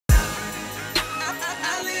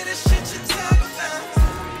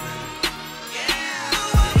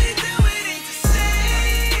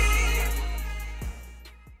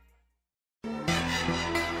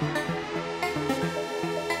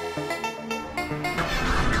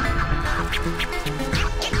Welcome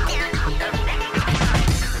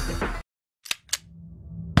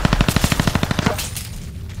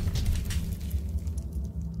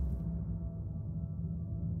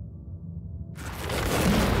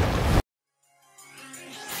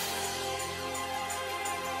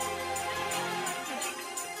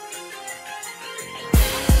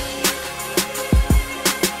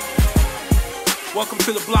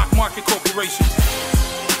to the Block Market Corporation.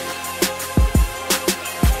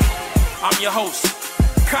 I'm your host,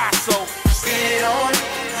 Casso. Get it on,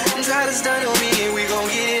 try to stun on me and we gon'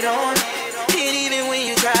 get it on. And even when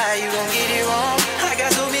you try, you gon' get it wrong. I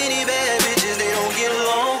got so many bad bitches, they don't get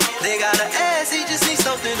along. They got an ass, they just need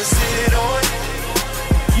something to sit on.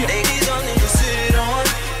 Yeah. They need something to sit on.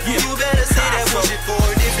 Yeah. You better say that bullshit for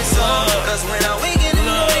a different song. Cause when I wake in the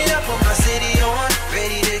morning, I put my city on,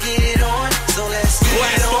 ready to get it on. So let's get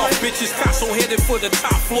Blast it on. off, bitches, Casso headed for the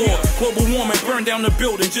top floor. Global warming, burn down the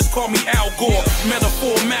building, just call me Al Gore.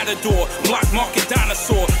 Metaphor, matador, block market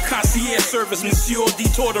dinosaur. Concierge service, Monsieur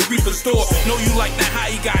Detour the Reaper's door. Know you like that how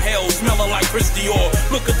he got hell, smelling like Chris Dior.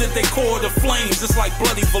 Look at the decor, the flames, it's like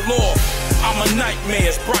bloody velour. I'm a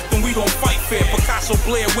nightmare, Brockton, we don't fight fair. Picasso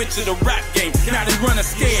Blair went to the rap game, now they running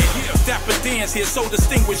scared. Dapper dance here, so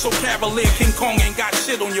distinguished, so cavalier. King Kong ain't got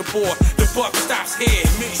shit on your board, the buck stops here.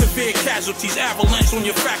 Severe casualties, avalanche on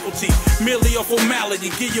your faculty. Merely a formality,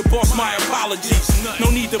 give your boss my apologies. No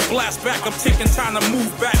need to blast back, I'm taking time to move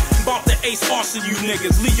back. About to ace arson you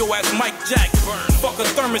niggas, Leo as Mike Jack. Fuck a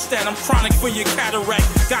thermostat, I'm chronic for your cataract.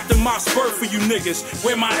 Got the mob spur for you niggas,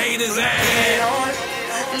 where my haters at? Get it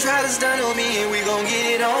on, try to stun on me and we gon' get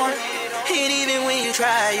it on. And even when you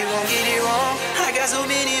try, you gon' get it wrong. I got so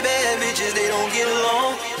many bad bitches, they don't get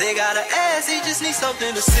along. They got an ass, they just need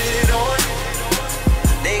something to sit on.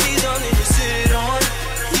 They need something to sit on.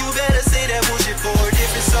 You better say that bullshit for a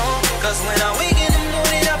different song. Cause when I wake in the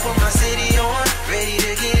morning, I put my city on, ready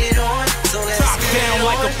to get it on. So let's Top get down it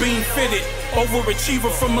like on. a beam fitted.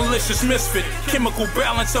 Overachiever from malicious misfit. Chemical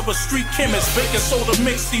balance of a street chemist. Baking soda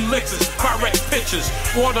mixed elixirs. Pyrex pictures.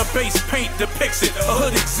 Water-based paint depicts it. A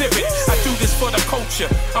hood exhibit. I do this for the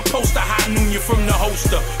culture. I'm poster high noon you from the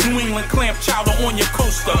holster. New England clam chowder on your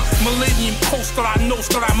coaster. Millennium coaster, I know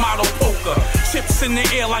I model poker. Chips in the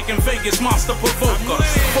air like in Vegas, monster provoker.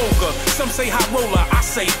 Vulgar, some say high roller, I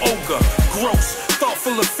say ogre. Gross, thought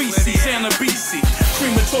full of feces and a BC.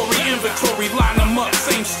 Crematory inventory, line them up,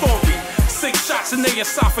 same story. 6 shots in their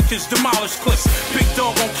esophagus, demolished cliffs. Big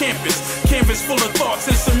dog on campus, canvas full of thoughts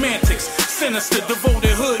and semantics. Sinister, devoted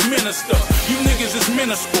hood minister. You niggas is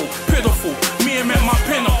minuscule, pitiful. Me am at my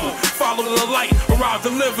pinnacle. Follow the light or I'll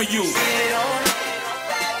deliver you. Get it on.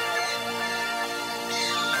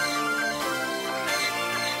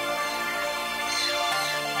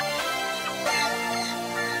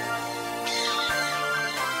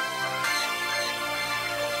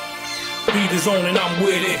 Beat is on and I'm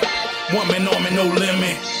with it. One man on me, no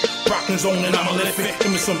limit. Brockton's on and I'ma lift it.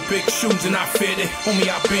 Give me some big shoes and I fit it. Homie,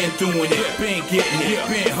 I been doing it, been getting it,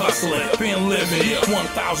 been hustling, been living it.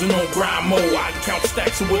 1,000 on grind mode. I count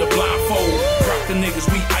stacks with a blindfold. Rock the niggas,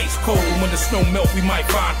 we ice cold. When the snow melt, we might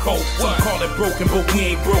find cold. Some call it broken, but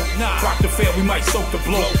we ain't broke. Rock the fair, we might soak the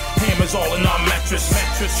blow. Hammers all in our mattress.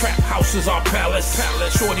 Trap house is our palace.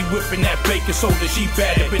 Shorty whipping that bacon soda, she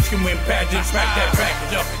bad. That bitch can win pageants. Back that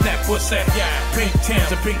package up, that pussy. Pink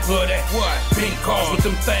Tims and pink hoodie. Pink cars with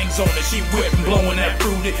them things on it. She whipping, blowing that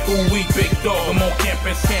fruity. Ooh, we big dog. I'm on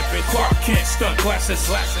campus. Clark Kent, stunt glasses.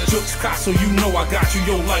 Jukes Casso, you know I got you.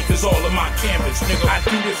 Your life is all in my canvas, nigga. I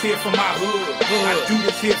do this here for my hood. I do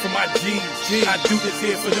this here for my G's. I do this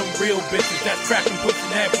here for them real bitches that's trapping, pushing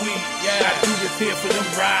that weed. I do this here for them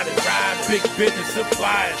riders. Big business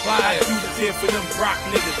suppliers. I do this here for them rock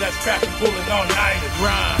niggas that's trapping, pulling all nighters.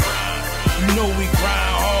 Rhyme. You